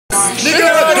nigga,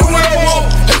 I do what I want.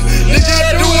 Nigga,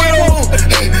 I do what I want.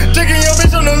 Taking your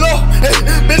bitch on the low.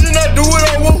 Bitch, and I do what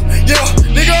I want. Yeah,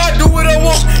 nigga, I do what I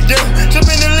want. Yeah,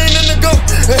 jumping the lane in the go.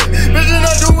 Bitch, and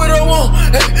I do what I want.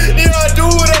 Nigga, I do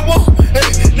what I want.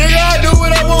 Nigga, I do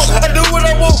what I want. I do what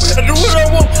I want. I do what I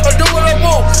want. I do what I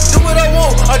want. Do what I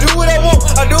want. I do what I want.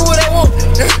 I do what I want.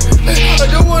 I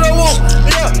do what I want.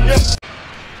 Yeah, yeah.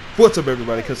 What's up,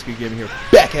 everybody? Kefla Wig here,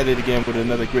 back at it again with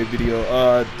another great video.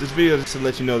 This video is to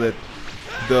let you know that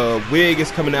the wig is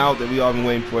coming out that we all been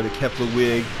waiting for, the Kefla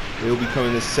Wig. It will be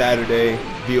coming this Saturday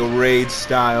via raid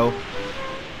style.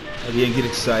 Again, get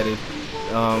excited.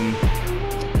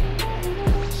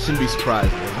 Shouldn't be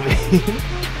surprised though. I mean,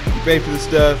 you pay for the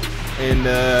stuff, and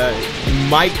you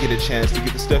might get a chance to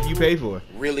get the stuff you pay for.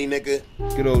 Really, nigga?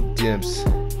 Good old dimps.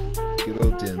 Good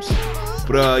old dimps.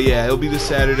 But yeah, it'll be this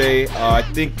Saturday. I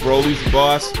think Broly's the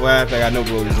boss. Well, in fact, I know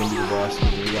Broly's gonna be the boss.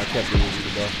 Kefla will be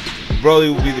the boss.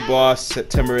 Broly will be the boss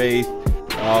September 8th.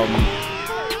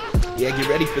 Yeah, get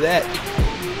ready for that.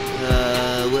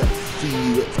 Let's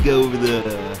see. Let's go over the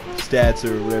stats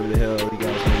or whatever the hell you guys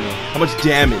want to know. How much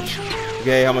damage?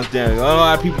 Okay, how much damage? A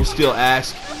lot of people still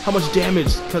ask, how much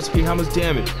damage? Kefla, how much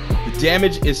damage? The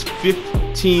damage is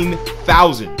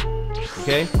 15,000.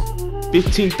 Okay,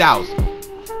 15,000.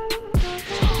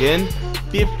 Again,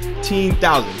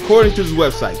 15,000 according to this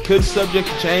website. Could subject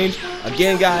to change.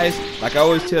 Again, guys, like I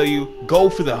always tell you, go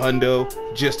for the hundo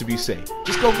just to be safe.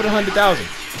 Just go for the 100,000.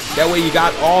 That way you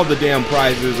got all the damn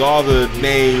prizes, all the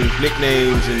names,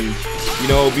 nicknames, and you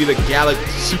know, be the Gallic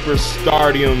Super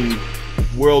Stardom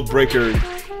World Breaker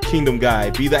Kingdom guy.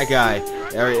 Be that guy.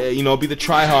 You know, be the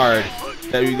tryhard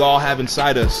that we all have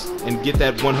inside us and get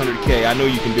that 100K. I know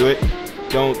you can do it.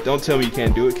 Don't tell me you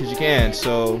can't do it, because you can.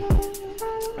 So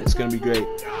it's gonna be great.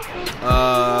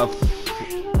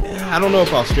 I don't know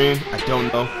if I'll stream. I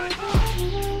don't know.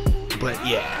 But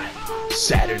yeah,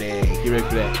 Saturday. Get ready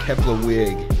for that. Kefla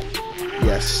Wig.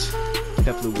 Yes,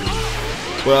 Kefla Wig.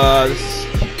 Well,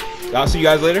 I'll see you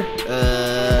guys later.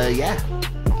 Yeah.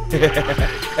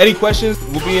 Any questions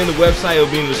will be in the website. It'll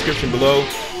be in the description below.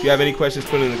 If you have any questions,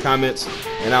 put it in the comments,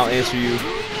 and I'll answer you.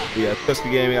 Yeah,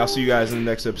 Kefla Gaming. I'll see you guys in the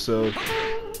next episode.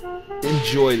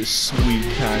 Enjoy the sweet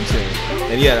content.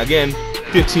 And yeah, again,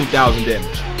 15,000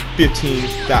 damage.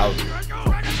 15,000.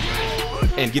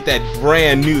 And get that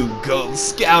brand new Gold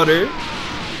Scouter.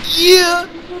 Yeah!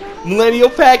 Millennial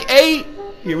Pack 8.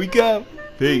 Here we go.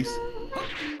 Peace.